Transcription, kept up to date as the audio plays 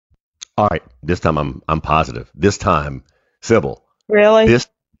All right, this time I'm positive. This time, Sybil, Really? this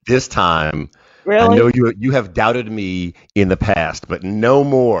this time, I know Really? you have doubted me in the past, but no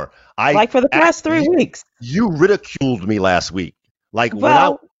more. I Like for the past three you, weeks? you ridiculed me last week. Like when I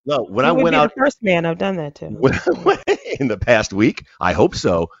Well, no, when I you would went be the out first man I've done that to. when I went in the past week. I hope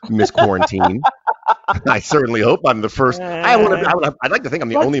so, Miss Quarantine. I certainly hope I'm the first. Uh, I'd like to think I'm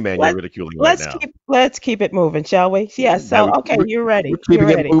the let's only man you're let ridiculing right let's now. keep it moving, shall we? Yes. Now So okay, you're we're ready. You're keeping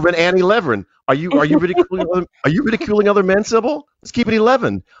it ready. moving. Annie Levering, are you ridiculing other men, Sybil? Let's keep it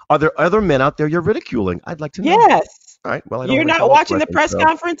 11. Are there other men out there you're ridiculing? I'd like to know. Yes. All right. Well, I don't You're have any not follow up watching the questions, press so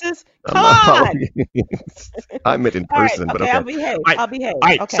conferences? I'm Come not on. following. I meant in All right. person, but Okay, okay. I'll All behave. right. I'll behave. All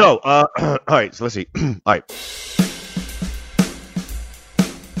right. Okay. So, all right. So let's see. All right.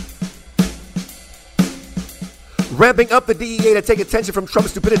 Ramping up the DEA to take attention from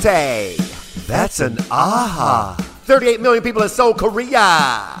Trump's stupidity. That's an aha. 38 million people in Seoul,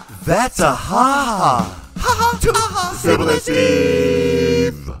 Korea. That's a ha. Ha ha. Sybil and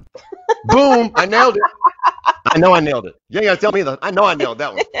Steve. Boom! I nailed it. I know I nailed it. You ain't gotta tell me that. I know I nailed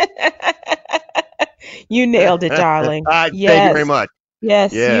that one. You nailed it, darling. Thank you very Yes. much.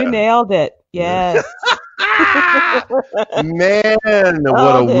 Yes, you Yeah. nailed it. Yes. Man,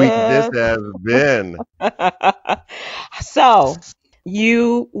 what a Nailed week this it. has been. So,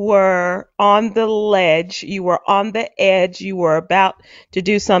 you were on the ledge, you were on the edge, you were about to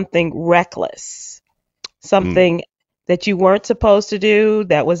do something reckless, Mm. something that you weren't supposed to do,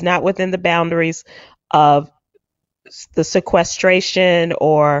 that was not within the boundaries of the sequestration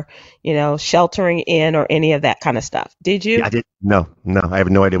or, sheltering in or any of that kind of stuff. Did Yeah, you? I did. No, I have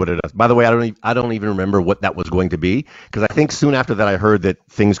no idea what it is. By the way, I don't even remember what that was going to be because I think soon after that I heard that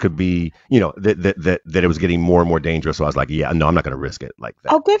things could be, that it was getting more and more dangerous. So I was like, yeah, no, I'm not going to risk it like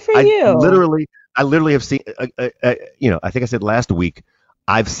that. Oh, good for I you. literally, I literally have seen, I think I said last week,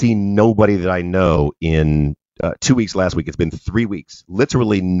 I've seen nobody that I know in 2 weeks. Last week, it's been 3 weeks.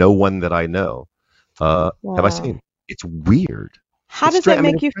 Literally, no one that I know have I Wow. seen. It's weird. How does that I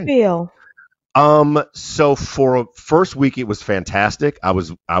mean, make it's you strange. feel? So for first week it was fantastic. I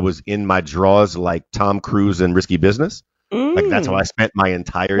was in my drawers like Tom Cruise in Risky Business. Like that's how I Mm. spent my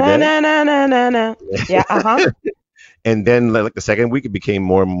entire No, day. no, no, no, no, no. Yeah, uh-huh. And then like the second week it became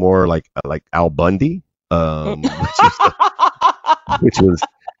more and more like Al Bundy, which is which was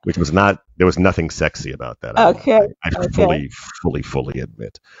which was not there was nothing sexy about that. Okay, I okay. fully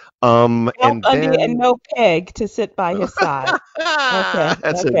admit. No And Bundy and then no Peg to sit by his side. Okay,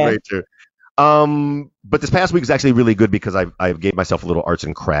 that's a okay. great too. But this past week is actually really good because I gave myself a little arts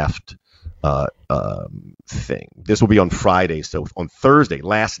and craft thing. This will be on Friday. So on Thursday,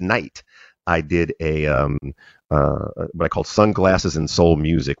 last night, I did what I called Sunglasses and Soul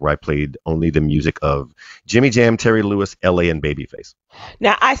Music, where I played only the music of Jimmy Jam, Terry Lewis, L.A., and Babyface.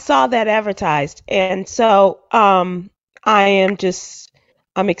 Now I saw that advertised, and so I am just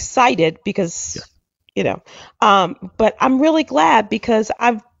I'm excited because Yes, you know, but I'm really glad because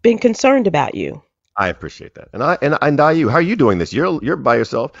I've been concerned about you. I appreciate that. And you, how are you doing this? You're by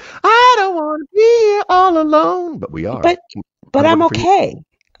yourself. I don't want to be here all alone, but we are. But but I'm I'm working for you. okay.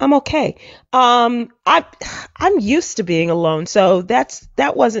 I'm okay. I I'm used to being alone, so that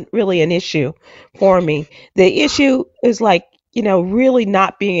wasn't really an issue for me. The issue is like, really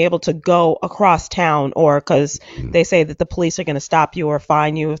not being able to go across town or because Mm. they say that the police are going to stop you or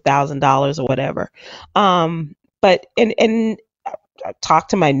fine you $1,000 or whatever. But and I talk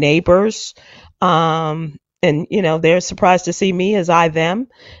to my neighbors, and they're surprised to see me as I them,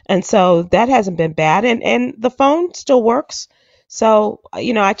 and so that hasn't been bad. And the phone still works, so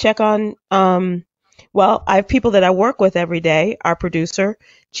I check on. Well, I have people that I work with every day. Our producer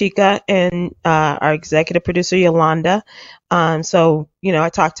Chica and our executive producer Yolanda. So I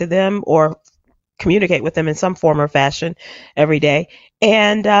talk to them or communicate with them in some form or fashion every day,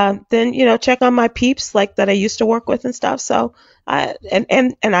 and then check on my peeps like that I used to work with and stuff. So I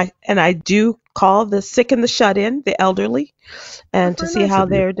do call the sick and the shut in, the elderly, That's and to very see nice how of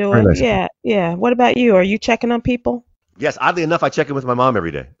you. they're Very doing. nice of you. Yeah, yeah. What about you? Are you checking on people? Yes, oddly enough, I check in with my mom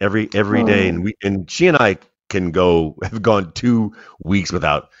every day, every day, Oh, and she and I have gone 2 weeks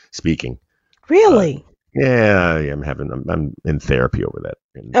without speaking. Uh, really? yeah, I'm in therapy over that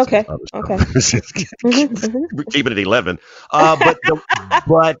and some Okay, other okay. stuff. Hmm, hmm. We keep it at 11. But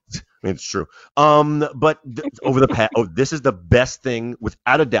I mean, it's true. But over the past, this is the best thing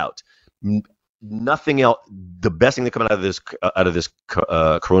without a doubt. N- Nothing else. The best thing that coming out of this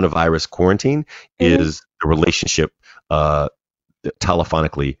coronavirus quarantine Hmm. is the relationship uh,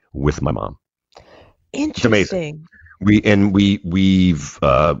 telephonically with my mom. It's amazing. Interesting. we're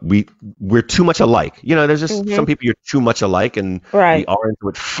too much alike. There's just some people you're too much alike, and Right. the orange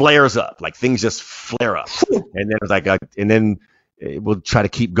it flares up, like things just flare up, and then it's like, we'll try to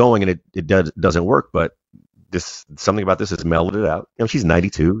keep going, and it doesn't work. But something about this has mellowed it out. She's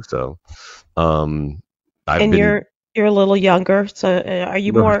 92, so And you're a little younger, so are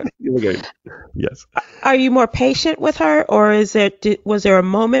you more yes. are you more patient with her, or was there a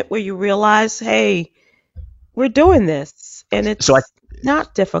moment where you realized, hey, we're doing this and it's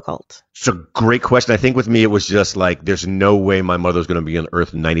not difficult? It's a great question. I think with me, it was just like, there's no way my mother's going to be on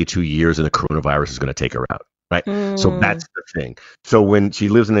Earth 92 years and the coronavirus is going to take her out. Right. So that's the thing. So when she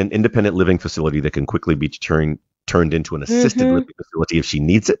lives in an independent living facility that can quickly be turned into an assisted living facility if she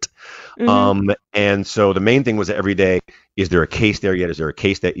needs it. And so the main thing was that every day, is there a case there yet? Is there a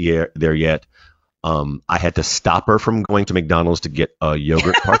case there yet? I had to stop her from going to McDonald's to get a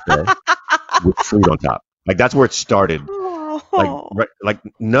yogurt parfait with food on top. Like, that's where it started.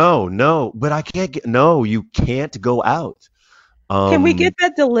 No, but I can't you can't go out. Can we get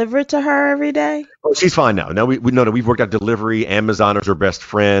that delivered to her every day? Oh, she's fine now. Now we know that we've worked out delivery. Amazon is her best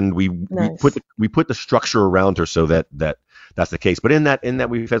friend. We put the structure around her so that's the case. But in that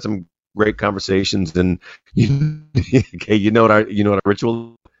we've had some great conversations, and okay, you know what our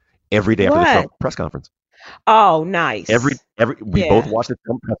ritual every day after the Trump press conference. Oh, nice. We both watch the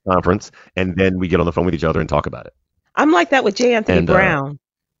Trump press conference, and then we get on the phone with each other and talk about it. I'm like that with J. Anthony Brown.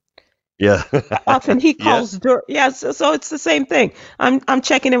 Yeah. Often he calls so it's the same thing. I'm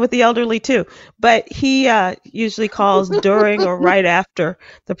checking in with the elderly too, but he usually calls during or right after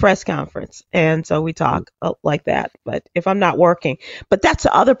the press conference, and so we talk like that. But if I'm not working, but that's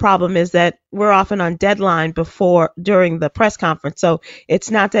the other problem, is that we're often on deadline during the press conference, so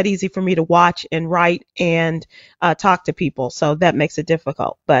it's not that easy for me to watch and write and talk to people. So that makes it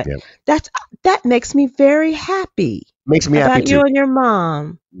difficult. But that makes me very happy. Makes me happy about too. You and your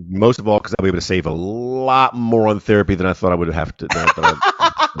mom. Most of all, because I'll be able to save a lot more on therapy than I thought I would have to. Than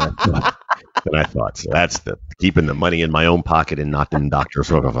I thought. So that's keeping the money in my own pocket and not in doctors'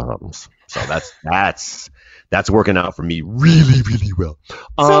 problems. So that's working out for me really, really well.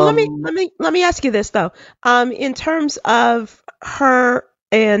 So let me ask you this though. In terms of her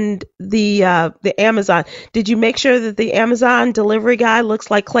and the Amazon, did you make sure that the Amazon delivery guy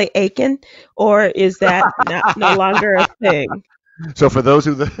looks like Clay Aiken, or is that no longer a thing? So for those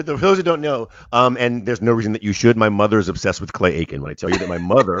who don't know, and there's no reason that you should, my mother is obsessed with Clay Aiken. When I tell you that my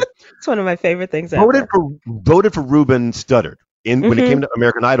mother, it's one of my favorite things ever. Voted for Ruben Studdard when it came to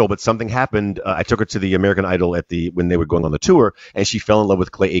American Idol, but something happened. I took her to the American Idol when they were going on the tour, and she fell in love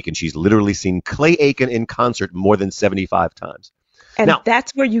with Clay Aiken. She's literally seen Clay Aiken in concert more than 75 times. And now,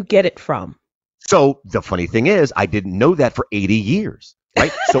 that's where you get it from. So the funny thing is, I didn't know that for 80 years.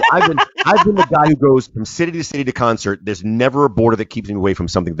 Right. So I've been the guy who goes from city to city to concert. There's never a border that keeps me away from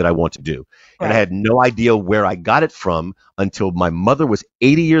something that I want to do. Right. And I had no idea where I got it from until my mother was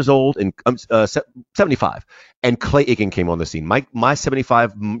 80 years old and 75. And Clay Aiken came on the scene. My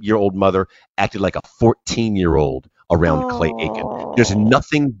 75-year-old mother acted like a 14-year-old around Clay Aiken. There's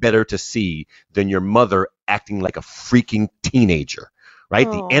nothing better to see than your mother acting like a freaking teenager. Right.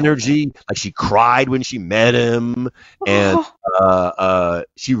 The energy, like she cried when she met him, and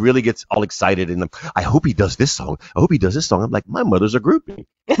she really gets all excited. And I hope he does this song. I hope he does this song. I'm like, my mother's a groupie.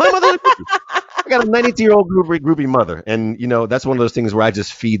 I got a 92-year-old groupie mother. And, that's one of those things where I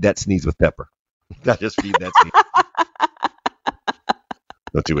just feed that sneeze with pepper. I just feed that sneeze.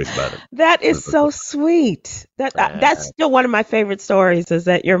 No two ways about it. That is so sweet. That's still one of my favorite stories, is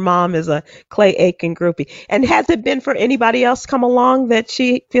that your mom is a Clay Aiken groupie. And has it been for anybody else come along that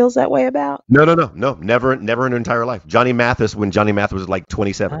she feels that way about? No. Never in her entire life. Johnny Mathis, when Johnny Mathis was like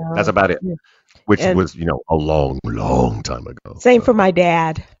 27. That's about it. Yeah. Which was, a long, long time ago. Same for my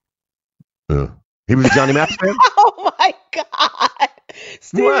dad. He was a Johnny Mathis fan? Oh my God.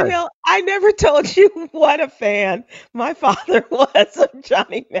 Stephen Hill, I never told you what a fan my father was of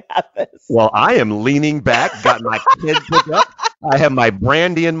Johnny Mathis. Well, I am leaning back, got my kid picked up. I have my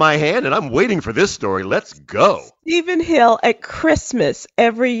brandy in my hand, and I'm waiting for this story. Let's go. Stephen Hill, at Christmas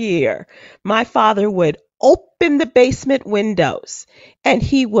every year, my father would open the basement windows, and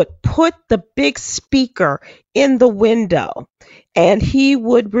he would put the big speaker in the window, and he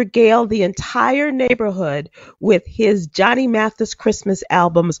would regale the entire neighborhood with his Johnny Mathis Christmas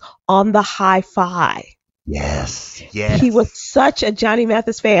albums on the hi-fi. Yes. He was such a Johnny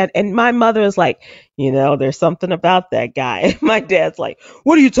Mathis fan. And my mother is like, there's something about that guy. And my dad's like,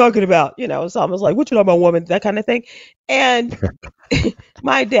 what are you talking about? It's almost like, what you know about woman? That kind of thing. And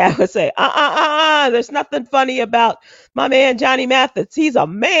my dad would say, there's nothing funny about my man, Johnny Mathis. He's a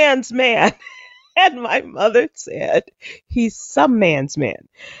man's man. And my mother said, he's some man's man.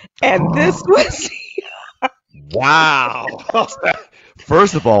 And this was, Wow.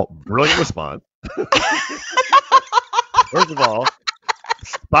 First of all, brilliant response. First of all,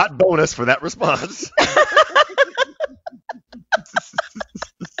 spot bonus for that response.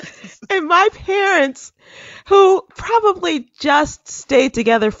 and my parents, who probably just stayed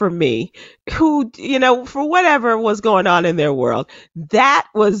together for me, who, for whatever was going on in their world, that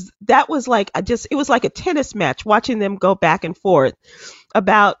was like, it was like a tennis match watching them go back and forth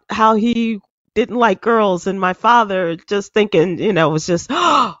about how he didn't like girls, and my father just thinking, was just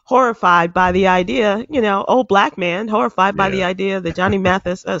horrified by the idea, old black man horrified by the idea that Johnny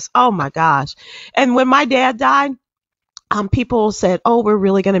Mathis is, oh my gosh. And when my dad died, people said, "Oh, we're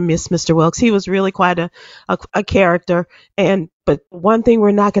really going to miss Mr. Wilkes. He was really quite a character." But one thing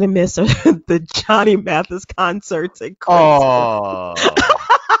we're not going to miss are the Johnny Mathis concerts and concerts.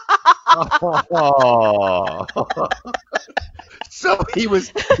 Oh. So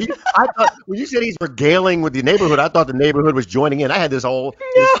I thought when you said he's regaling with the neighborhood, I thought the neighborhood was joining in. I had this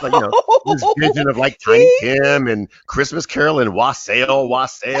this vision of like Tiny Tim and Christmas Carol and Wassail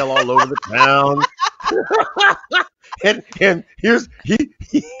all over the town. and here's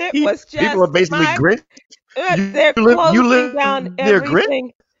It was just people are basically Grinch. They're You live down near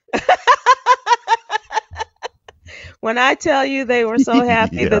everything. When I tell you they were so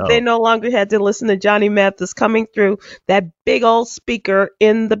happy that they no longer had to listen to Johnny Mathis coming through that big old speaker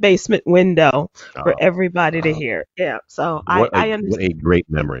in the basement window for everybody to hear. Yeah, so I understand. What a great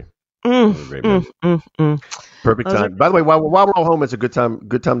memory. Perfect time. By the way, while we're all home, it's a good time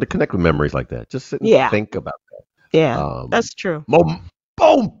to connect with memories like that. Just sit and think about that. Yeah, that's true.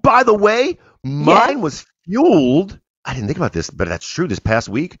 By the way, mine was fueled. I didn't think about this, but that's true. This past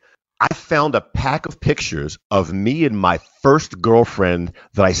week, I found a pack of pictures of me and my first girlfriend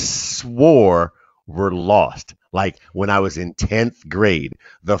that I swore were lost. Like when I was in 10th grade,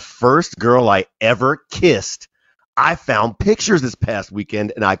 the first girl I ever kissed, I found pictures this past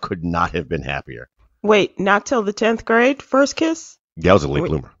weekend, and I could not have been happier. Wait, not till the 10th grade, first kiss? Yeah, I was a late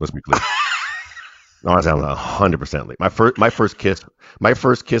bloomer. Let's be clear. No, I sound 100% late. My first kiss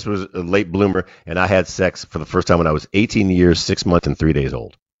was a late bloomer, and I had sex for the first time when I was 18 years, 6 months, and 3 days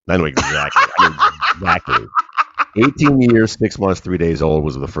old. I know exactly. 18 years, 6 months, 3 days old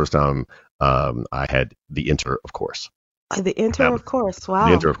was the first time I had the inter, of course. The inter, of course. Wow.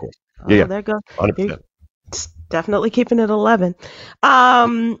 The inter, of course. Yeah. There goes. 100%. Definitely keeping it 11.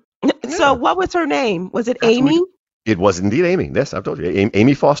 So what was her name? Was it Amy? It was indeed Amy. Yes, I've told you.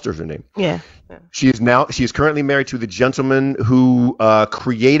 Amy Foster's her name. Yeah. She is currently married to the gentleman who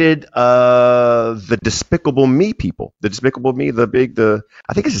created the Despicable Me people. The Despicable Me, I think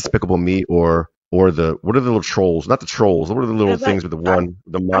it's Despicable Me or the, what are the little trolls? Not the trolls. What are the little things with the monocle?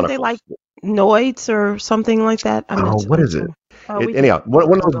 Are they like Noids or something like that? What is it? Anyhow,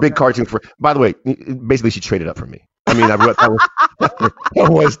 one of those big cartoons. By the way, basically she traded up from me. I mean, that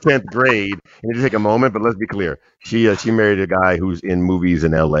was 10th grade. And to take a moment, but let's be clear. She married a guy who's in movies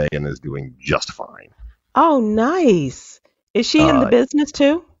in LA and is doing just fine. Oh, nice. Is she in the business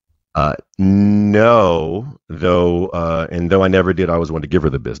too? No, though, and though I never did, I always wanted to give her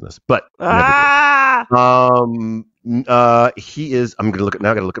the business. But he is. I'm gonna look at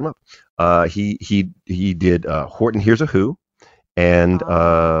now. I gotta look him up. He did Horton Hears a Who, and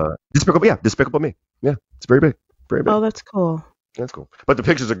Despicable Me. Yeah, it's very big. Very big. Oh, that's cool. That's cool. But the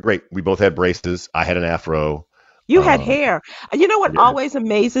pictures are great. We both had braces. I had an afro. You had hair. You know what always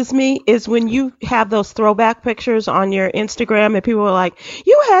amazes me is when you have those throwback pictures on your Instagram and people are like,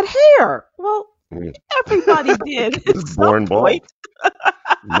 "You had hair." Well, everybody did. Born bald.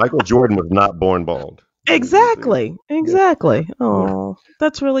 Michael Jordan was not born bald. Exactly. Oh,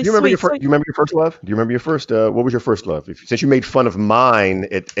 that's really sweet. Do you remember your first love? Do you remember your first? What was your first love? Since you made fun of mine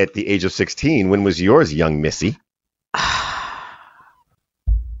at the age of 16, when was yours, young Missy?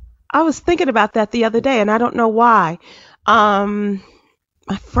 I was thinking about that the other day, and I don't know why. My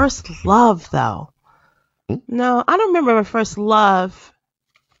first love, though. No, I don't remember my first love.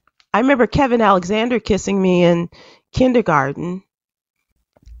 I remember Kevin Alexander kissing me in kindergarten.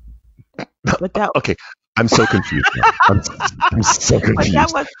 But okay, I'm so confused now. I'm so confused.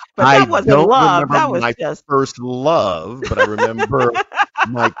 That wasn't love. That was my just first love, but I remember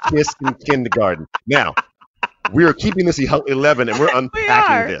my kiss in kindergarten. Now, we are keeping this 11, and we're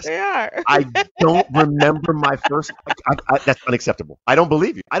unpacking this. We are. I don't remember my first. That's unacceptable. I don't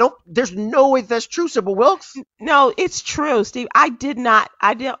believe you. There's no way that's true, Sybil Wilkes. No, it's true, Steve. I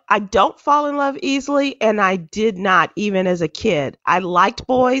don't fall in love easily, and I did not even as a kid. I liked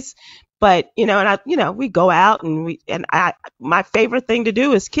boys, But, we go out and my favorite thing to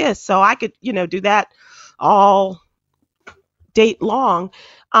do is kiss. So I could, do that all date long,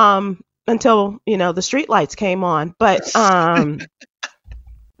 until, the street lights came on. But, I'm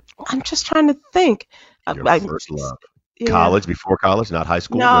just trying to think. Your first love. Yeah. College, before college, not high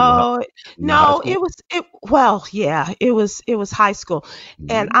school? No, Not high school? it was high school.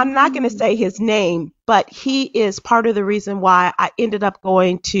 And I'm not going to say his name, but he is part of the reason why I ended up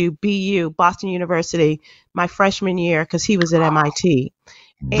going to BU, Boston University, my freshman year, because he was at MIT.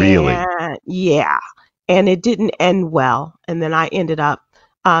 Really? And yeah, and it didn't end well. And then I ended up,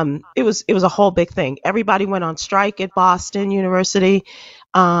 it was a whole big thing. Everybody went on strike at Boston University.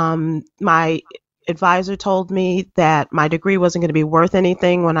 My advisor told me that my degree wasn't going to be worth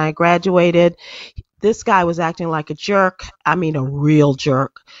anything when I graduated. This guy was acting like a jerk. I mean, a real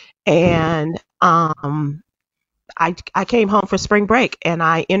jerk. And I came home for spring break and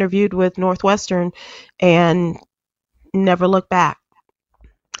I interviewed with Northwestern and never looked back.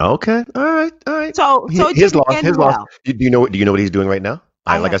 Okay. All right. So it his didn't loss. end His well. loss. Do you know what he's doing right now?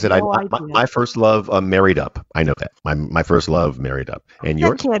 Like I have said, no my first love married up. I know that. My first love married up. And That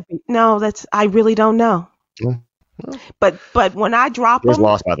yours? can't be. No, I really don't know. Yeah. But when I drop He's him,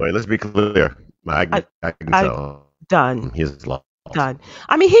 lost, by the way. Let's be clear. I can I- tell. done. He's lost. Done.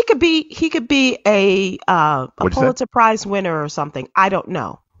 I mean, he could be a What'd you say? Pulitzer Prize winner or something. I don't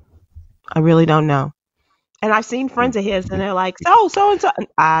know. I really don't know. And I've seen friends of his, and they're like, so and so.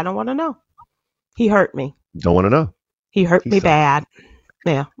 I don't want to know. He hurt me. Don't want to know. He hurt me sucked. bad.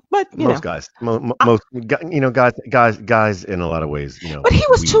 Yeah, but Most guys, most guys in a lot of ways, But he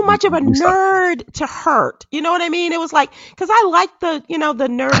was too much of a we suck. nerd to hurt. You know what I mean? It was like, because I like the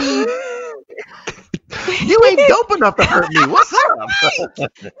nerdy. You ain't dope enough to hurt me. What's up?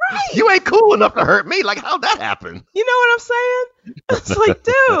 Right. You ain't cool enough to hurt me. Like, how'd that happen? You know what I'm saying? It's like,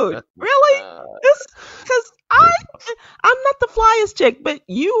 dude, really? Because I'm not the flyest chick, but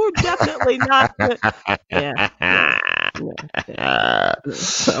you were definitely not. Yeah.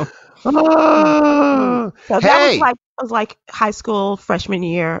 So that hey. was like high school freshman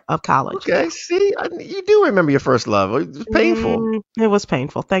year of college. Okay, see, you do remember your first love. It was painful. It was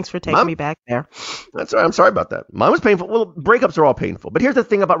painful. Thanks for taking me back there. That's all right. I'm sorry about that. Mine was painful. Well, breakups are all painful. But here's the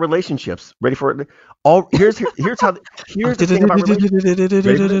thing about relationships. Ready for it? Here's the thing about relationships.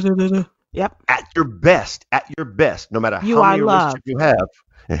 Ready for it? Yep. At your best, no matter how many relationships you have,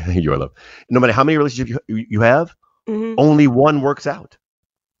 you are love. No matter how many relationships you have, only one works out.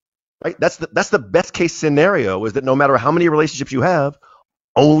 Right? That's the best case scenario, is that no matter how many relationships you have,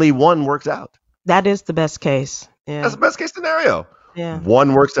 only one works out. That is the best case. Yeah. That's the best case scenario. Yeah.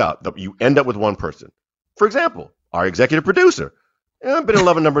 One works out. You end up with one person. For example, our executive producer. I've been in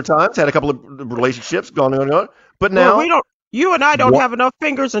love a number of times, had a couple of relationships going on, but now you and I don't have enough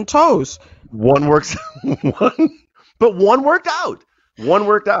fingers and toes. One works. But one worked out. One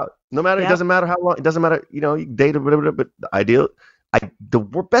worked out. No matter, It doesn't matter how long. It doesn't matter. You date or whatever. But the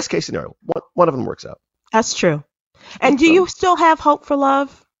best case scenario, one of them works out. That's true. And do you still have hope for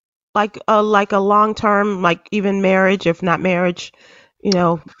love, like a long term, like even marriage, if not marriage,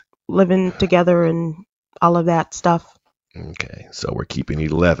 living together and all of that stuff? Okay, so we're keeping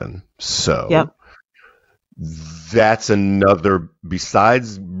 11. So yep. That's another,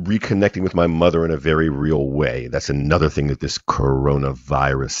 besides reconnecting with my mother in a very real way, that's another thing that this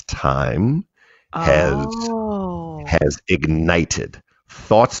coronavirus time has ignited.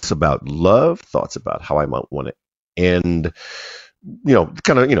 Thoughts about love, thoughts about how I might want to end.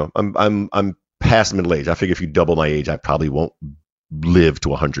 I'm past middle age. I figure if you double my age, I probably won't live to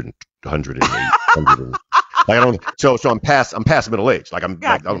 100, 108, 100. Like I don't. So I'm past middle age. I'm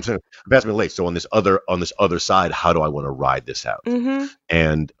past middle age. So on this other side, how do I want to ride this out? Mm-hmm.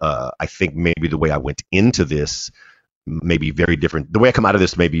 And I think maybe the way I went into this may be very different. The way I come out of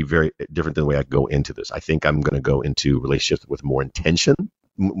this may be very different than the way I go into this. I think I'm going to go into relationships with more intention,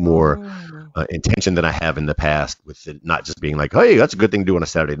 intention than I have in the past. With it not just being like, hey, that's a good thing to do on a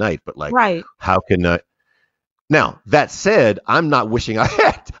Saturday night, but like, right. How can I? Now, that said, I'm not wishing I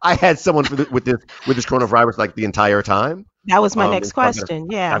had someone with this coronavirus like the entire time. That was my next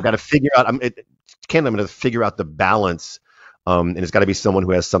question. I've got to figure out. I'm going to figure out the balance, and it's got to be someone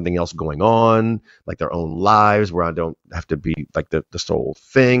who has something else going on, like their own lives, where I don't have to be like the sole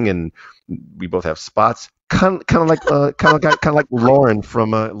thing, and we both have spots. Kind of like Lauren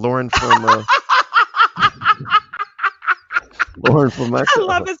from Lauren from my. I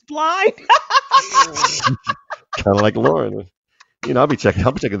love Is Blind. Kind of like Lauren, I'll be checking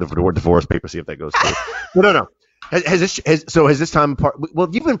the divorce paper, see if that goes through. No. Has this time part? Well,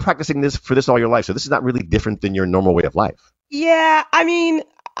 you've been practicing this all your life, so this is not really different than your normal way of life. Yeah, I mean,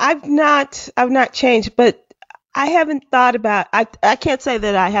 I've not changed, but I haven't thought about. I can't say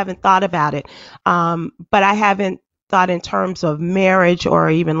that I haven't thought about it, but I haven't thought in terms of marriage or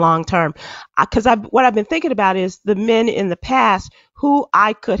even long term. Because what I've been thinking about is the men in the past who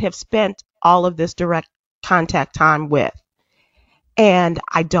I could have spent all of this direct contact time with, and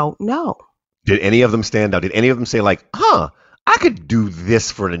I don't know. Did any of them stand out? Did any of them say like, "Huh, I could do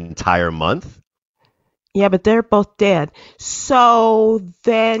this for an entire month"? Yeah, but they're both dead. So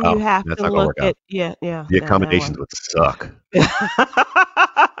then you Oh, have that's to not gonna look work out. at yeah. The No, that accommodations one. would suck.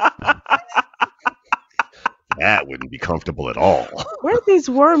 That wouldn't be comfortable at all. Where did these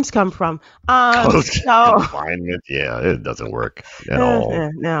worms come from? Close So confinement, yeah, it doesn't work at all.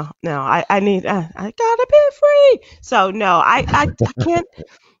 no. I need. I gotta be free. So no, I can't.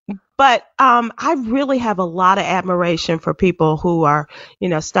 But I really have a lot of admiration for people who are,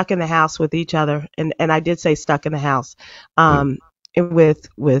 stuck in the house with each other, and I did say stuck in the house, Mm. and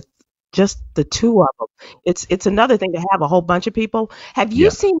with just the two of them. It's another thing to have a whole bunch of people. Have you Yeah,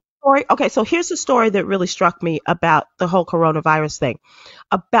 seen the story? Okay, so here's the story that really struck me about the whole coronavirus thing,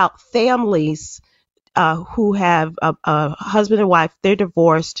 about families who have a husband and wife. They're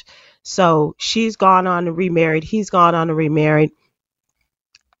divorced, so she's gone on to remarried. He's gone on to remarried,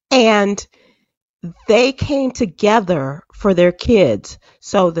 and they came together for their kids.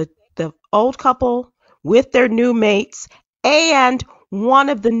 So the old couple with their new mates, and one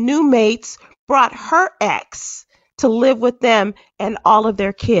of the new mates brought her ex to live with them and all of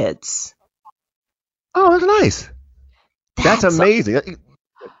their kids. oh, that's nice. That's That's amazing.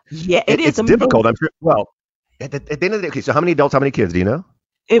 yeah, it is It's amazing. difficult, I'm sure. Well, at the end of the day, okay, so how many adults, how many kids, do you know?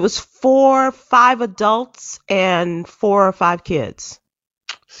 It was 5 adults and 4 or 5 kids.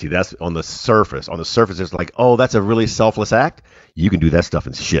 See, that's on the surface. On the surface, it's like, oh, that's a really selfless act. You can do that stuff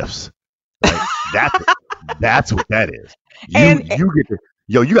in shifts, right? That's that's what that is. And You get to,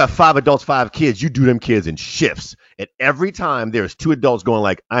 you got 5 adults, 5 kids. You do them kids in shifts, and every time there's 2 adults going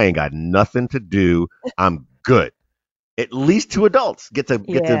like, I ain't got nothing to do. I'm good. At least 2 adults get to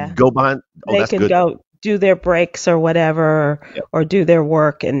yeah, go behind. Oh, they that's can good. go do their breaks or whatever, Yep. or do their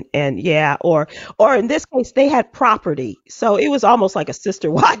work, and yeah, or in this case they had property, so it was almost like a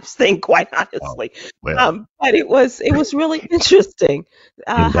sister wives thing, quite Oh, honestly. well, But it was really interesting in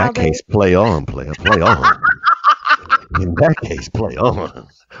how that they. case, play on, play on. In that case, play on.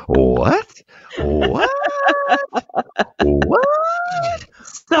 What? What? What?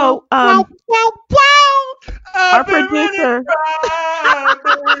 So Wow, wow, wow. our I've been running producer.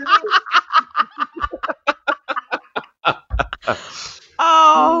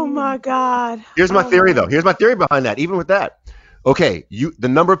 Oh my God. Here's my Oh theory, my. though. Here's my theory behind that. Even with that, okay, the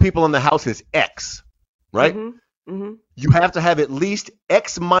number of people in the house is X, right? Mhm. Mhm. You have to have at least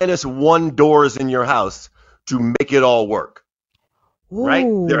X minus one doors in your house to make it all work, right?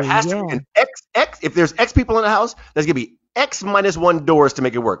 There Ooh, has to be yeah. an X. If there's X people in the house, there's gonna be X minus one doors to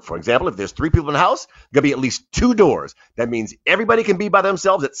make it work. For example, if there's 3 people in the house, gonna be at least 2 doors. That means everybody can be by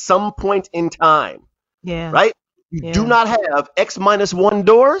themselves at some point in time, Yeah. right? You do Yeah. not have X minus one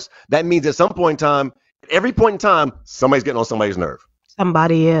doors. That means at some point in time, at every point in time, somebody's getting on somebody's nerve.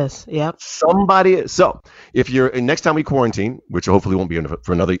 Somebody is. Yep. Somebody. So if you're next time we quarantine, which hopefully won't be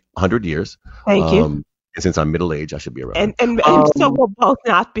for another 100 years, Thank you. and since I'm middle aged, I should be around. And so we'll both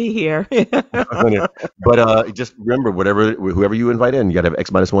not be here. But just remember, whoever you invite in, you got to have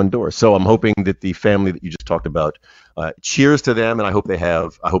X minus one door. So I'm hoping that the family that you just talked about, cheers to them, and I hope they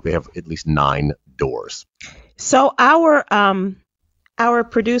have at least 9 doors. So our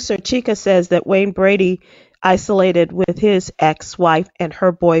producer Chica says that Wayne Brady isolated with his ex-wife and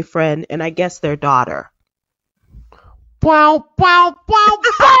her boyfriend, and I guess their daughter. Wow, wow, wow,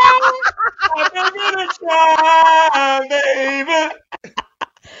 wow. I'm gonna try, baby.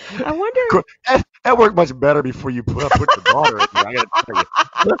 I wonder. That worked much better before you put the daughter in there. I gotta tell you,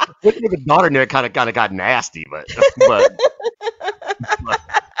 putting the daughter in there kind of got nasty, but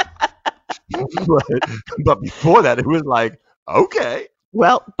but before that, it was like, okay.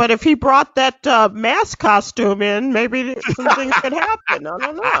 Well, but if he brought that mask costume in, maybe some things could happen. I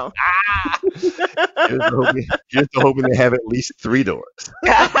don't know. Here's the hoping they have at least 3 doors.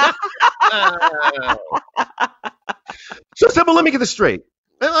 So, Sybil, let me get this straight.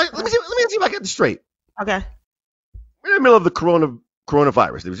 Let me see if I get this straight. Okay. We're in the middle of the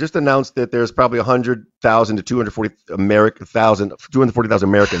coronavirus. It was just announced that there's probably 100,000 to 240,000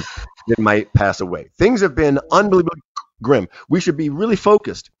 Americans that might pass away. Things have been unbelievably grim. We should be really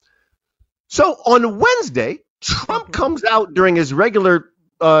focused. So on Wednesday, Trump comes out during his regular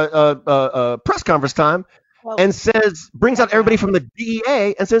press conference time Well, and brings out everybody from the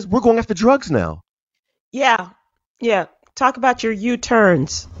DEA and says, we're going after drugs now. yeah. talk about your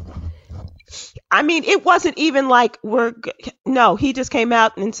U-turns. I mean, it wasn't even like no, he just came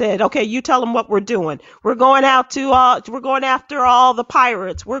out and said, okay, you tell them what we're doing. We're going after all the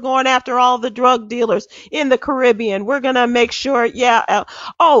pirates. We're going after all the drug dealers in the Caribbean. We're going to make sure. Yeah.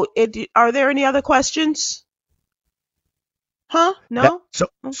 Are there any other questions? Huh? No.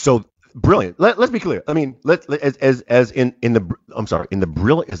 So brilliant. Let's be clear. I mean, as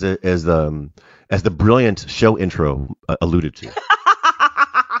the brilliant show intro alluded to.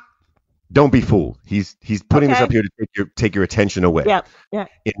 Don't be fooled. He's putting this up here to take your attention away. Yeah.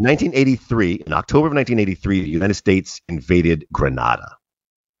 In 1983, in October of 1983, the United States invaded Grenada.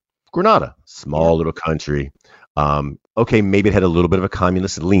 Small little country. Okay, maybe it had a little bit of a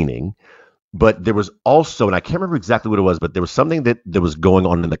communist leaning, but there was also, and I can't remember exactly what it was, but there was something that was going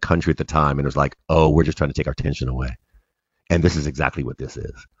on in the country at the time, and it was like, oh, we're just trying to take our attention away. And this is exactly what this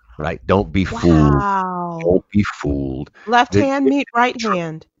is, right? Don't be fooled. Don't be fooled. Left hand meet right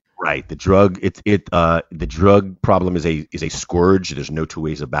hand. Right. The drug problem is a scourge. There's no two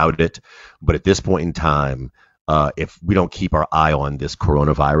ways about it. But at this point in time, if we don't keep our eye on this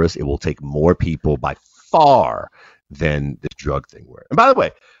coronavirus, it will take more people by far than this drug thing were. And by the way,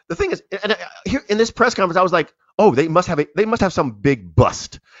 the thing is, here in this press conference, I was like, oh, they must have some big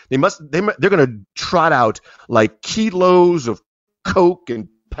bust. They're going to trot out like kilos of coke and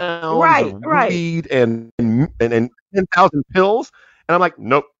pounds of weed and 10,000 pills. And I'm like,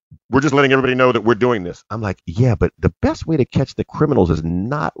 nope. We're just letting everybody know that we're doing this. I'm like, yeah, but the best way to catch the criminals is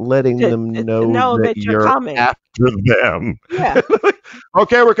not letting them know that you're coming after them. Yeah.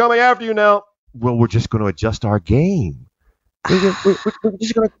 Okay, we're coming after you now. Well, we're just going to adjust our game. We're just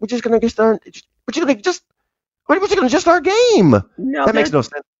going to adjust our game. No, that makes no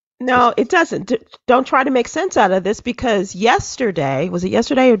sense. No, it doesn't. Don't try to make sense out of this, because yesterday, was it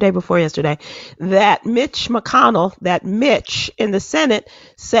yesterday or day before yesterday, that Mitch McConnell, that Mitch in the Senate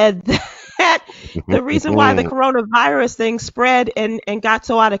said that the reason why the coronavirus thing spread and got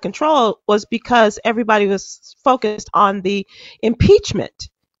so out of control was because everybody was focused on the impeachment.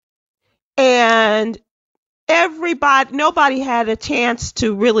 And nobody had a chance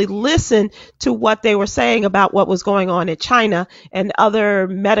to really listen to what they were saying about what was going on in China, and other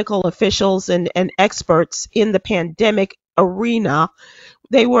medical officials and experts in the pandemic arena.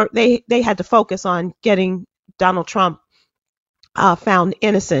 They had to focus on getting Donald Trump found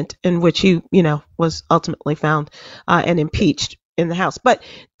innocent, in which he, was ultimately found and impeached in the House. But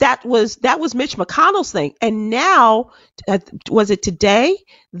that was Mitch McConnell's thing. And now, was it today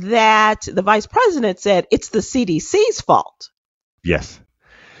that the vice president said it's the CDC's fault? Yes.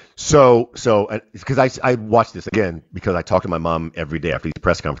 So because I watch this again, because I talk to my mom every day after these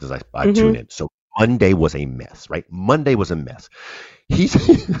press conferences. I tune in. So Monday was a mess, right? Monday was a mess.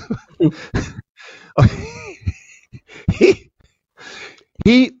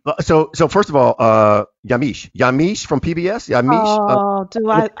 So first of all, Yamiche from PBS.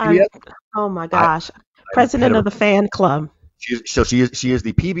 Oh my gosh, president of the fan club. She is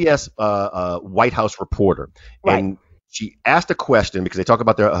the PBS White House reporter, right. And she asked a question, because they talk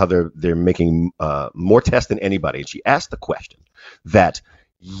about how they're making more tests than anybody, and she asked the question that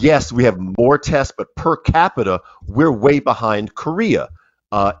yes, we have more tests, but per capita we're way behind Korea,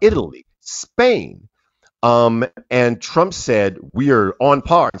 Italy, Spain. And Trump said we are on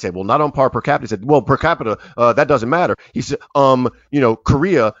par, and said, well, not on par per capita. He said, well, per capita, that doesn't matter. He said,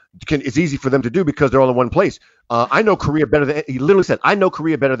 Korea it's easy for them to do because they're all in one place. I know Korea better than, he literally said, I know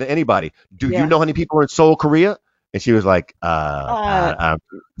Korea better than anybody. Do you know how many people are in Seoul, Korea? And she was like,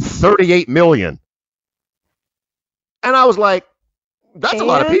 38 million. And I was like, that's a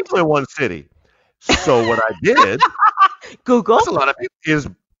lot of people in one city. So what I did, Google. That's a lot of people.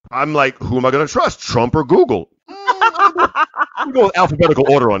 I'm like, who am I going to trust, Trump or Google? I'm going with alphabetical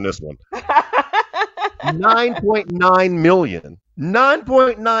order on this one. 9.9 million.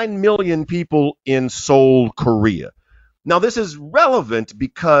 9.9 million people in Seoul, Korea. Now, this is relevant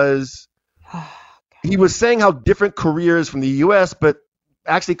because he was saying how different Korea is from the U.S., but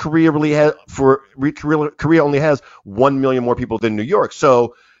actually Korea only has 1 million more people than New York.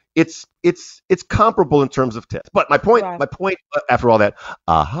 So it's comparable in terms of tests. But my point after all that,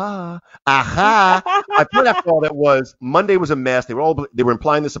 my point after all that was Monday was a mess. They were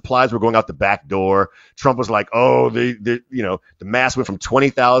implying the supplies were going out the back door. Trump was like, oh, the mass went from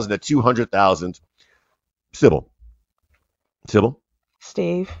 20,000 to 200,000. Sybil,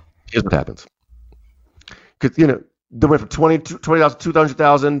 Steve, here's what happens. Because they went from 20,000 to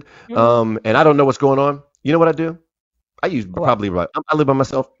 200,000, and I don't know what's going on. You know what I do? I use I live by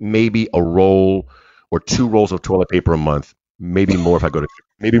myself, maybe a roll or 2 rolls of toilet paper a month, maybe more if I go to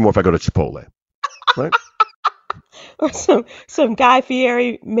Chipotle, right? Or some Guy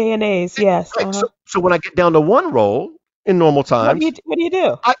Fieri mayonnaise. Yes. Right. So when I get down to one roll in normal times, What do you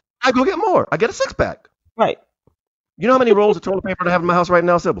do? I go get more. I get a six pack. Right. You know how many rolls of toilet paper I have in my house right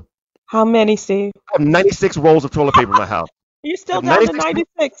now, Sybil? How many, Steve? I have 96 rolls of toilet paper in my house. You're I still have down to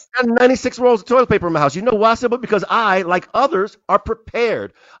 96 96. I have 96 rolls of toilet paper in my house. You know why, Sybil? Because I, like others, are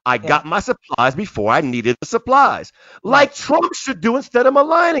prepared. I Yeah. got my supplies before I needed the supplies, like Trump should do instead of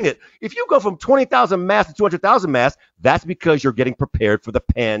maligning it. If you go from 20,000 masks to 200,000 masks, that's because you're getting prepared for the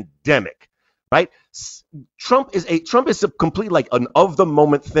pandemic, right? Trump is a complete like an of the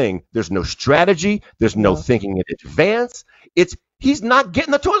moment thing. There's no strategy. There's no thinking in advance. He's not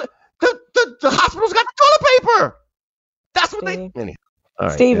getting the toilet. The hospital's got the toilet paper. That's what they. Anyhow. All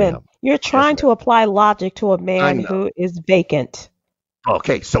right, Stephen, anyhow. you're trying to apply logic to a I man know. who is vacant.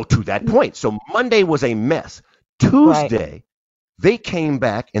 Okay, so to that point, so Monday was a mess. Tuesday, they came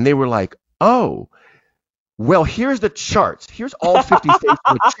back and they were like, "Oh, well, here's the charts. Here's all 50 states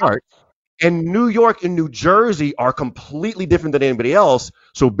on the chart, and New York and New Jersey are completely different than anybody else.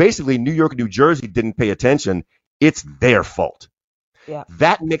 So basically, New York and New Jersey didn't pay attention. It's their fault. Yeah.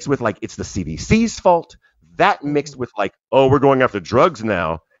 That mixed with like it's the CDC's fault. That mixed with like, oh, we're going after drugs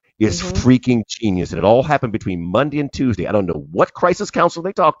now is freaking genius. And it all happened between Monday and Tuesday. I don't know what crisis council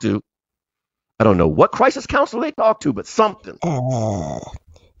they talked to. But something.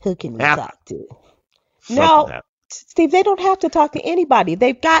 Who can we happened. talk to? Something No, happened. Steve, they don't have to talk to anybody.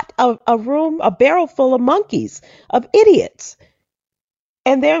 They've got a barrel full of monkeys, of idiots.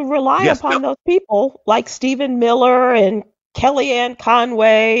 And they're relying upon those people like Stephen Miller and Kellyanne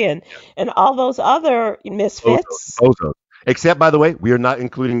Conway and all those other misfits. Bozos. Except, by the way, we are not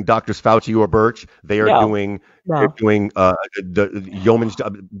including Doctors Fauci or Birch. They are doing the yeoman's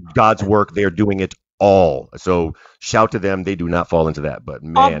God's work. They are doing it all. So shout to them. They do not fall into that. But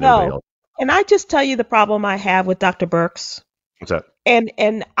man, everybody else. Can I just tell you the problem I have with Dr. Birx? What's that?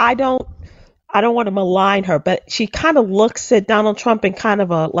 And I don't want to malign her, but she kind of looks at Donald Trump in kind of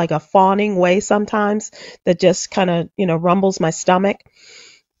a fawning way sometimes that just kind of, rumbles my stomach.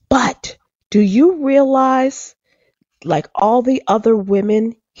 But do you realize, like all the other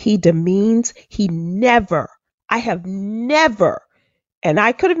women he demeans, I have never, and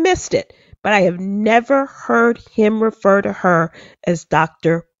I could have missed it, but I have never heard him refer to her as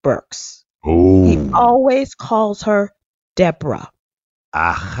Dr. Birx. Ooh. He always calls her Deborah.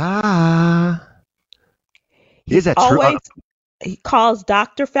 Aha. Is that true? He calls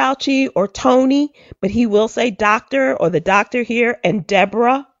Dr. Fauci or Tony, but he will say doctor or the doctor here and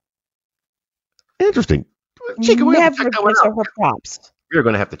Deborah. Interesting. Chica, we have to Never check that one gives her out. her props. We're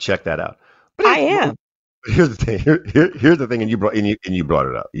going to have to check that out. But I am. Here's the thing. Here's the thing, and you brought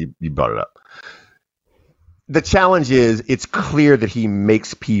it up. You brought it up. The challenge is, it's clear that he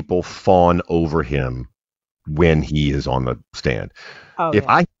makes people fawn over him when he is on the stand. If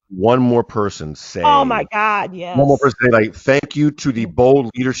I one more person say, oh my God, yes. One more person say, like, thank you to the bold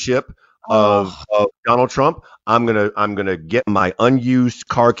leadership of Donald Trump, I'm gonna get my unused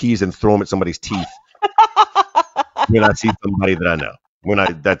car keys and throw them at somebody's teeth when I see somebody that I know.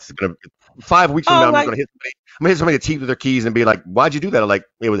 That's gonna 5 weeks from now, I'm gonna hit somebody in the teeth with their keys and be like, why'd you do that? I'm like,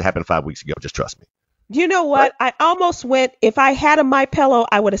 it would happen 5 weeks ago. Just trust me. You know what? I almost went, if I had a My Pillow,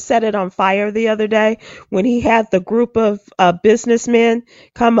 I would have set it on fire the other day when he had the group of businessmen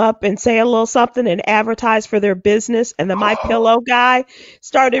come up and say a little something and advertise for their business. And the My Pillow guy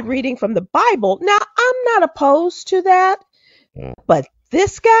started reading from the Bible. Now, I'm not opposed to that, but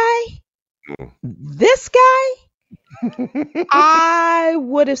this guy, I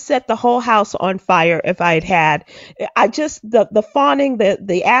would have set the whole house on fire if I had. I just, the fawning,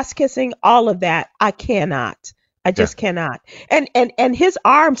 the ass kissing, all of that, I cannot. I just cannot. And his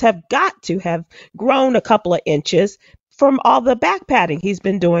arms have got to have grown a couple of inches from all the back patting he's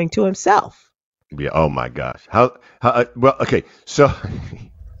been doing to himself. Yeah. Oh my gosh. How well, okay. So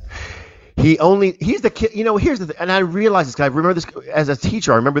he's the kid, here's the thing, and I realize this, 'cause I remember this as a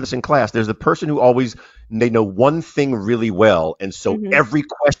teacher. I remember this in class. There's the person who they know one thing really well, and so every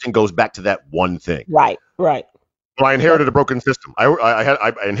question goes back to that one thing. Right. Well, I inherited a broken system. I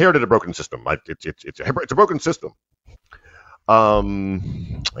inherited a broken system. It's a broken system.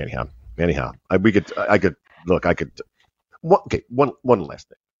 Anyhow, one last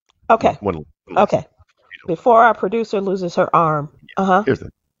thing. Okay. One last thing. Before our producer loses her arm.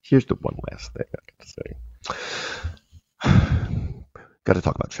 Here's the one last thing I got to say. Got to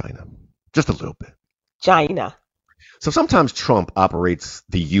talk about China. Just a little bit. China. So sometimes Trump operates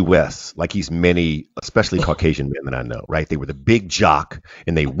the U.S. like he's many, especially Caucasian men that I know, right? They were the big jock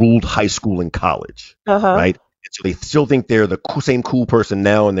and they ruled high school and college, right? So they still think they're the same cool person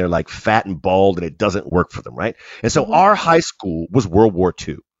now, and they're like fat and bald, and it doesn't work for them, right? And so our high school was World War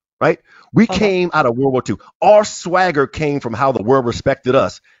II, right? We came out of World War II. Our swagger came from how the world respected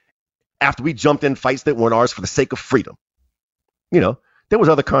us after we jumped in fights that weren't ours for the sake of freedom. There was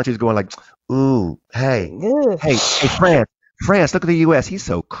other countries going like, ooh, hey, France, look at the U.S. He's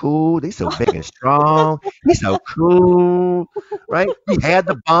so cool. He's so big and strong. He's so cool, right? We had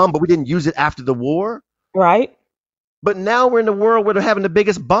the bomb, but we didn't use it after the war. Right. But now we're in the world where having the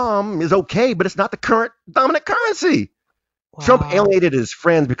biggest bomb is okay, but it's not the current dominant currency. Wow. Trump alienated his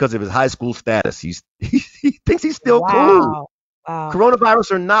friends because of his high school status. He thinks he's still cool. Wow.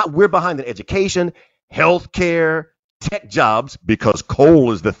 Coronavirus or not, we're behind in education, healthcare, tech jobs, because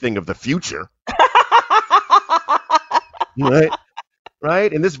coal is the thing of the future.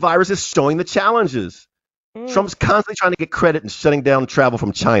 Right? And this virus is showing the challenges. Trump's constantly trying to get credit and shutting down travel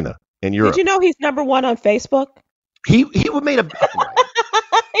from China and Europe. Did you know he's number one on Facebook? He made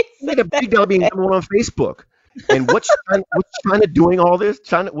a big deal of being number one on Facebook. And what's China doing all this?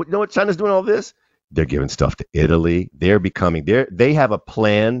 You know what China's doing all this? They're giving stuff to Italy. They have a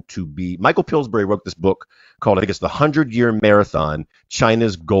plan to be. Michael Pillsbury wrote this book called, I think it's the 100-Year Marathon,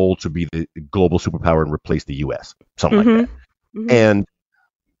 China's goal to be the global superpower and replace the U.S. Something like that. Mm-hmm. And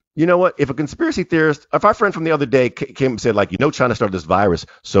you know what? If a conspiracy theorist, if our friend from the other day came and said, like, China started this virus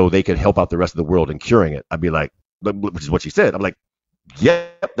so they could help out the rest of the world in curing it, I'd be like, which is what she said. I'm like,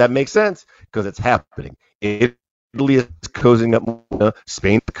 yep, that makes sense because it's happening. Italy is cozying up more,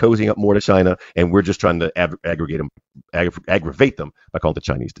 Spain is cozying up more to China, and we're just trying to aggravate them by calling it the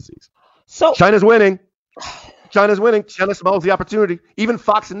Chinese disease. So China's winning. China smells the opportunity. Even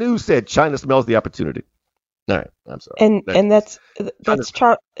Fox News said China smells the opportunity. All right, I'm sorry. And that's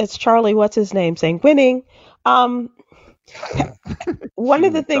it's Charlie, what's his name, saying winning. One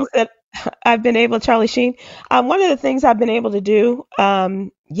of the things that I've been able, Charlie Sheen, one of the things I've been able to do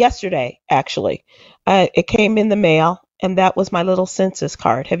yesterday, actually, it came in the mail, and that was my little census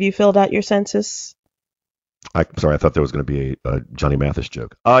card. Have you filled out your census? I'm sorry, I thought there was going to be a Johnny Mathis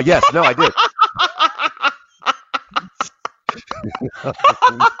joke. Yes, no, I did.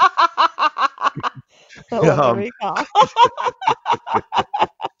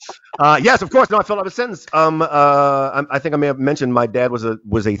 Yes, of course. No, I filled out a census. I think I may have mentioned my dad was a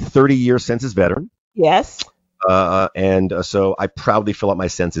 30-year census veteran. Yes. And so I proudly fill out my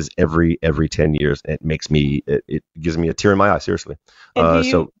census every 10 years. It gives me a tear in my eye, seriously. And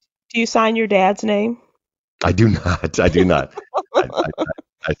do you sign your dad's name? I do not.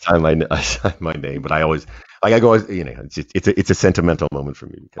 I sign my name, but I always, like, I go, it's a sentimental moment for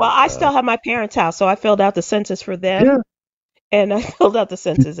me. Because, well, I still have my parents' house, so I filled out the census for them. Yeah. And I filled out the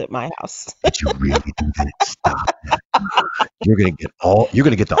census at my house. Did you really do that? Stop that. You're gonna get all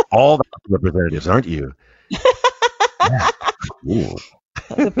the representatives, aren't you? Yeah.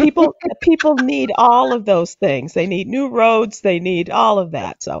 The people need all of those things. They need new roads. They need all of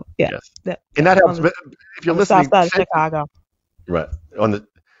that. So yeah, yes. And that helps. If you're listening, south side of Chicago, right?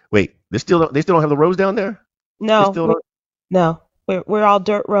 They still don't have the roads down there. No, we're all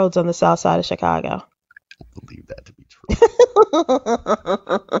dirt roads on the south side of Chicago. I believe that to be true.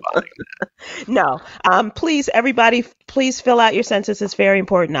 No. Please, everybody, please fill out your census. It's very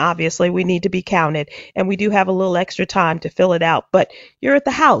important. Obviously, we need to be counted, and we do have a little extra time to fill it out. But you're at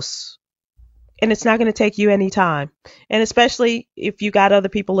the house, and it's not going to take you any time. And especially if you got other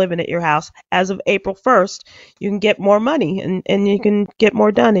people living at your house, as of April 1st, you can get more money and you can get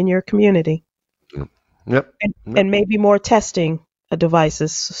more done in your community. Yep. And maybe more testing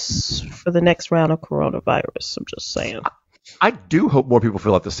devices for the next round of coronavirus. I'm just saying. I do hope more people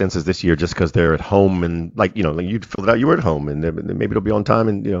fill out the census this year just because they're at home and like you filled it out, you were at home, and maybe it'll be on time,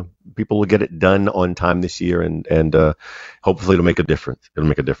 and people will get it done on time this year, and hopefully it'll make a difference.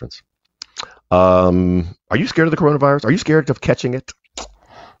 Are you scared of the coronavirus? Are you scared of catching it?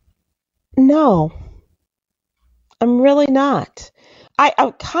 No, I'm really not.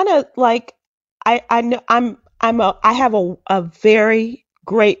 I'm kind of like I know I have a very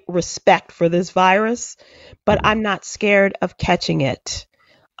great respect for this virus, but I'm not scared of catching it.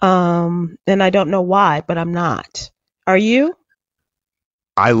 And I don't know why, but I'm not. Are you?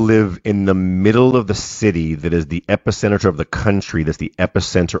 I live in the middle of the city that is the epicenter of the country, that's the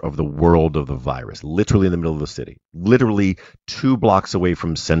epicenter of the world of the virus, literally in the middle of the city, literally 2 blocks away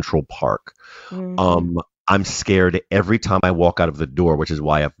from Central Park. Mm-hmm. I'm scared every time I walk out of the door, which is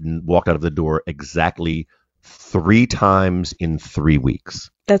why I've walked out of the door exactly 3 times in 3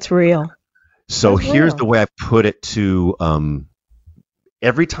 weeks. That's real. So here's the way I put it to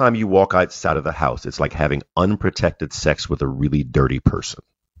every time you walk outside of the house, it's like having unprotected sex with a really dirty person.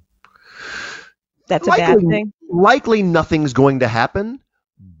 That's a bad thing. Likely nothing's going to happen,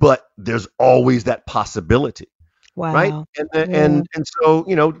 but there's always that possibility. Wow. Right. And so,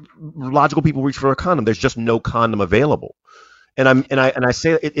 logical people reach for a condom. There's just no condom available. And I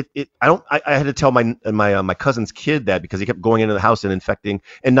say I had to tell my cousin's kid that because he kept going into the house and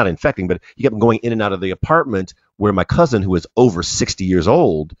not infecting, but he kept going in and out of the apartment where my cousin, who is over 60 years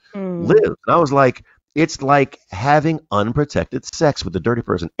old, lives. And I was like, it's like having unprotected sex with a dirty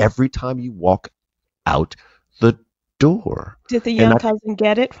person every time you walk out the door. Did the young cousin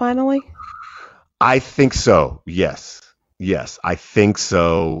get it finally? I think so. Yes, I think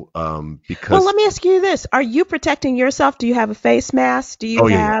so. Because well, let me ask you this: are you protecting yourself? Do you have a face mask? Do you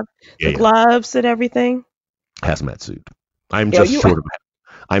have the gloves and everything? Hazmat suit. I'm just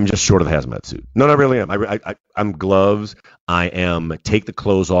short of hazmat suit. No, I really am. I'm gloves. I am take the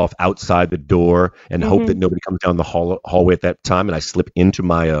clothes off outside the door and hope that nobody comes down the hallway at that time, and I slip into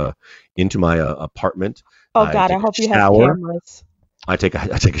my apartment. Oh God, I hope you have cameras. I take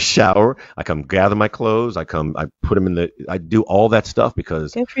a shower. I come gather my clothes. I put them I do all that stuff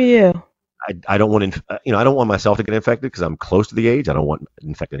because good for you. I don't want I don't want myself to get infected because I'm close to the age. I don't want to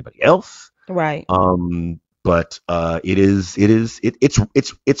infect anybody else. Right. But it's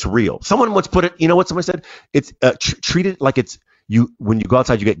real. Someone once put it. You know what someone said? It's treat it like it's you. When you go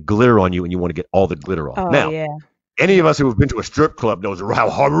outside, you get glitter on you, and you want to get all the glitter off. Oh, now, any of us who have been to a strip club knows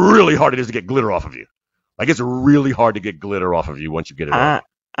how really hard it is to get glitter off of you. Like it's really hard to get glitter off of you once you get it off.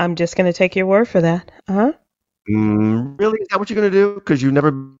 I'm just going to take your word for that. Really? Is that what you're going to do? Because you never.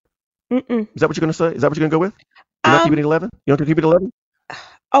 Is that what you're going to say? Is that what you're going to go with? You're not keeping it 11? You're not going to keep it 11?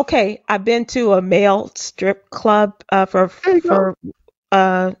 Okay, I've been to a male strip club for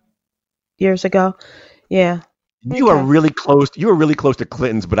years ago. Yeah. You are really close. You were really close to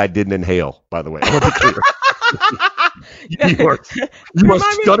Clinton's, but I didn't inhale. By the way, I want to be clear. You are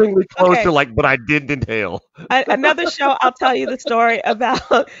stunningly close to but I didn't inhale. Another show, I'll tell you the story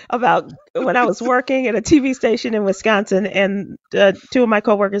about when I was working at a TV station in Wisconsin, and two of my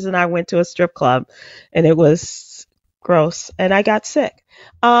coworkers and I went to a strip club, and it was gross, and I got sick.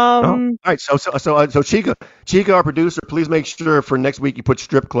 All right, so Chica, our producer, please make sure for next week you put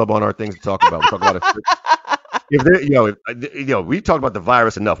strip club on our things to talk about. We talk about a strip. We talked about the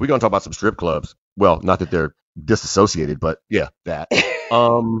virus enough. We're gonna talk about some strip clubs. Well, not that they're disassociated, but yeah, that.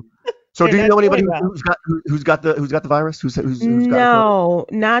 So do you know anybody who's got the virus? Who's got No,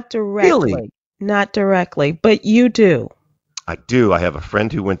 not directly. Really? Not directly, but you do. I do. I have a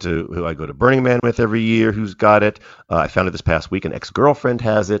friend who I go to Burning Man with every year who's got it. I found it this past week. An ex-girlfriend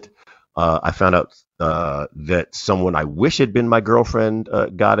has it. I found out that someone I wish had been my girlfriend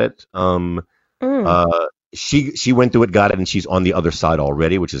got it. She went through it, got it, and she's on the other side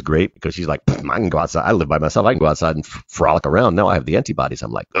already, which is great because she's like, I can go outside. I live by myself. I can go outside and frolic around. Now I have the antibodies.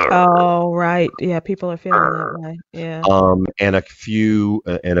 I'm like, ugh. Oh, right. Yeah, people are feeling that way. Yeah. And a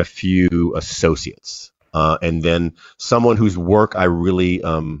few associates. And then someone whose work I really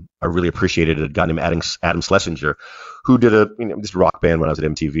appreciated, a guy named Adam Schlesinger, who did this rock band when I was at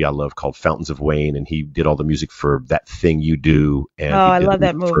MTV I loved called Fountains of Wayne, and he did all the music for That Thing You Do. And I love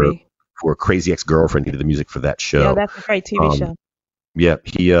that movie. For Crazy Ex-Girlfriend, he did the music for that show. Yeah, that's a great TV show. Yeah,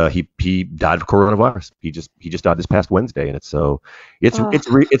 he died of coronavirus. He just died this past Wednesday, and it's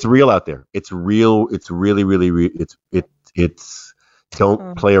real out there. It's real. It's really really real. It's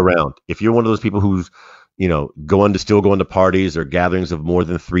don't play around. If you're one of those people who's still going to parties or gatherings of more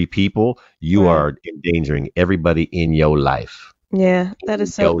than 3 people, you are endangering everybody in your life. Yeah, that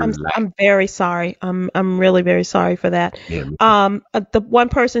is so. I'm very sorry. I'm really very sorry for that. Yeah, the one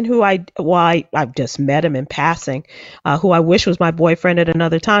person who I've just met him in passing, who I wish was my boyfriend at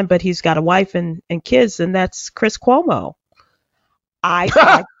another time, but he's got a wife and kids, and that's Chris Cuomo.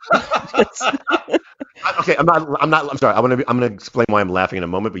 Okay, I'm sorry. I'm gonna explain why I'm laughing in a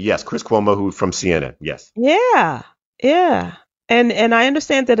moment, but yes, Chris Cuomo, who from CNN. Yes. Yeah. And I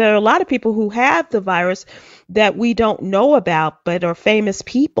understand that there are a lot of people who have the virus that we don't know about, but are famous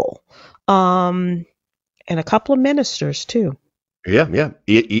people, and a couple of ministers too. Yeah.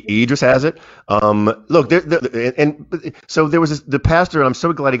 Idris has it. Look, so there was the pastor, and I'm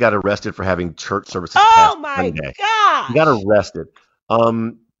so glad he got arrested for having church services. Oh my God! He got arrested.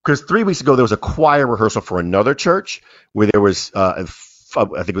 Because 3 weeks ago there was a choir rehearsal for another church where there was I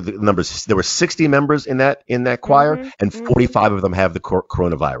think with the numbers, there were 60 members in that choir, and 45 of them have the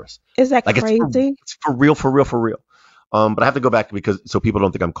coronavirus. Is that crazy? It's for real. But I have to go back so people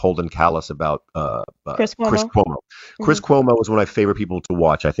don't think I'm cold and callous about Chris Cuomo. Chris Cuomo is one of my favorite people to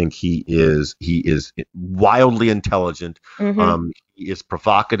watch. I think he is wildly intelligent. He is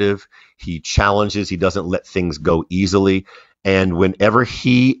provocative. He challenges. He doesn't let things go easily. And whenever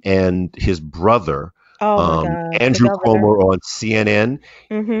he and his brother, Oh my God, the Andrew governor. Cuomo on CNN,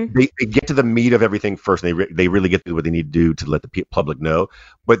 Mm-hmm. they get to the meat of everything first. And they really get to what they need to do to let the public know.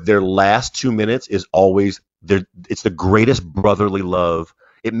 But their last 2 minutes is always it's the greatest brotherly love.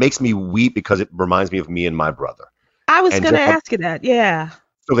 It makes me weep because it reminds me of me and my brother. I was And gonna just ask you that. Yeah.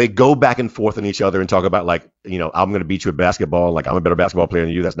 so they go back and forth on each other and talk about like, I'm going to beat you at basketball. Like I'm a better basketball player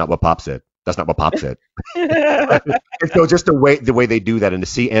than you. That's not what Pop said. That's not what Pop said. And so just the way they do that, and to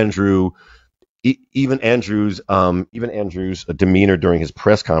see Andrew, even Andrew's demeanor during his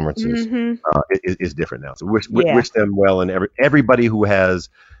press conferences Hmm. is different now. So wish Yeah. them well, and everybody who has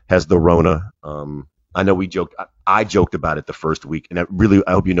the Rona. I know we joked. I joked about it the first week, and I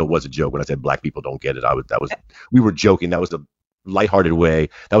hope it was a joke when I said black people don't get it. We were joking. That was a lighthearted way.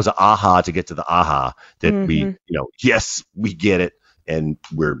 That was an aha to get to the aha that we, yes, we get it, and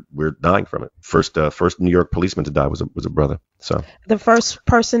we're dying from it. First New York policeman to die was a brother. So The first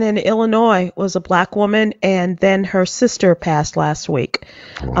person in Illinois was a black woman, and then her sister passed last week,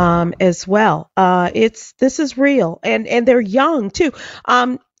 as well. This is real, and they're young too.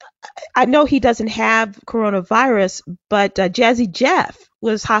 I know he doesn't have coronavirus, but Jazzy Jeff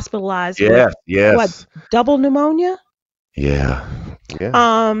was hospitalized with yes, double pneumonia. yeah.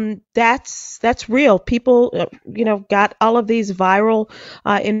 That's real. People, got all of these viral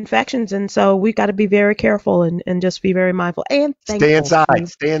infections, and so we've got to be very careful and just be very mindful and thankful. Stay inside.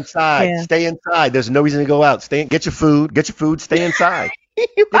 Stay inside. Yeah. Stay inside. There's no reason to go out. Get your food. Get your food. Stay inside.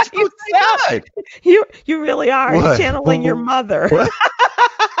 You Get your food. Stay inside. You really are What? channeling your mother. What?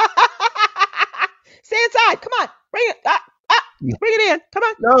 Stay inside. Come on, bring it. Bring it in. Come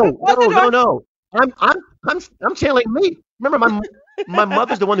on. No. I'm channeling me. Remember, my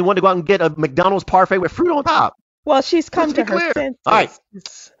mother's the one who wanted to go out and get a McDonald's parfait with fruit on top. Well, she's come Let's to be her clear. senses. All right.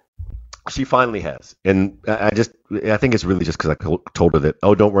 She finally has, and I think it's really just because I told her that.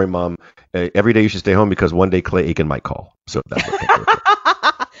 Oh, don't worry, Mom. Every day you should stay home because one day Clay Aiken might call. So that's what.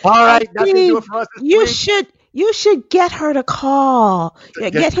 All right, that's gonna do it for us this week. You should get her to call.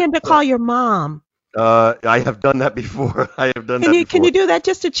 Get him to call your mom. I have done that before. Can you do that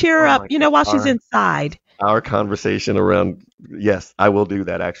just to cheer her up? While she's inside. Our conversation around. Yes, I will do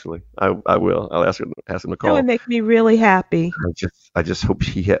that. Actually, I will. I'll ask him to call. That would make me really happy. I just hope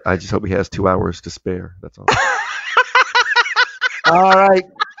he has 2 hours to spare. That's all. All right.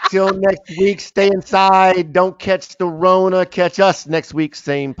 Till next week. Stay inside. Don't catch the Rona. Catch us next week.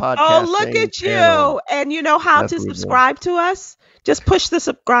 Same podcast. Oh, look same at channel. you! And you know how That's to what we do. subscribe to us? Just push the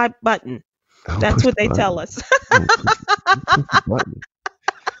subscribe button. That's what they tell us.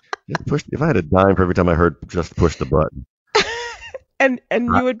 If I had a dime for every time I heard just push the button, and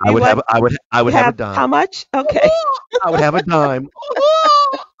you would be I would have a dime. How much? Okay. I would have a dime.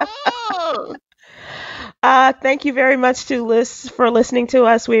 Thank you very much for listening to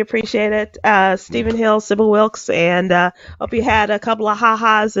us. We appreciate it. Stephen Hill, Sybil Wilkes, and hope you had a couple of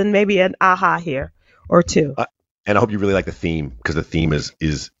ha-has and maybe an aha here or two. And I hope you really like the theme, because the theme is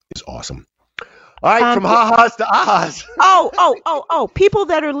awesome. All right, from ha-has to ahas. Oh, people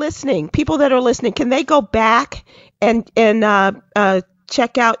that are listening, can they go back and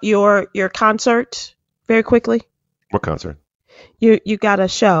check out your concert very quickly? What concert? You got a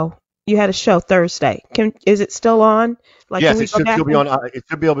show. You had a show Thursday. Is it still on? Yes, it should still be on. It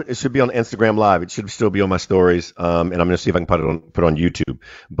should be on Instagram Live. It should still be on my stories. And I'm going to see if I can put it on YouTube.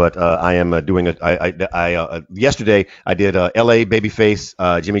 But I am doing yesterday I did L.A.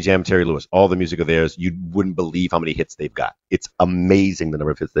 Babyface, Jimmy Jam, Terry Lewis. All the music of theirs. You wouldn't believe how many hits they've got. It's amazing the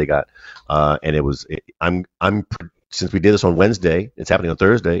number of hits they got. And since we did this on Wednesday, it's happening on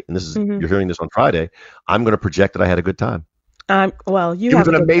Thursday, and you're hearing this on Friday. I'm going to project that I had a good time.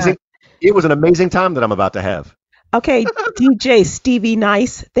 It was an amazing time that I'm about to have. Okay, DJ Stevie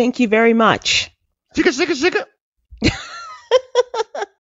Nice, thank you very much. Shika, shika, shika.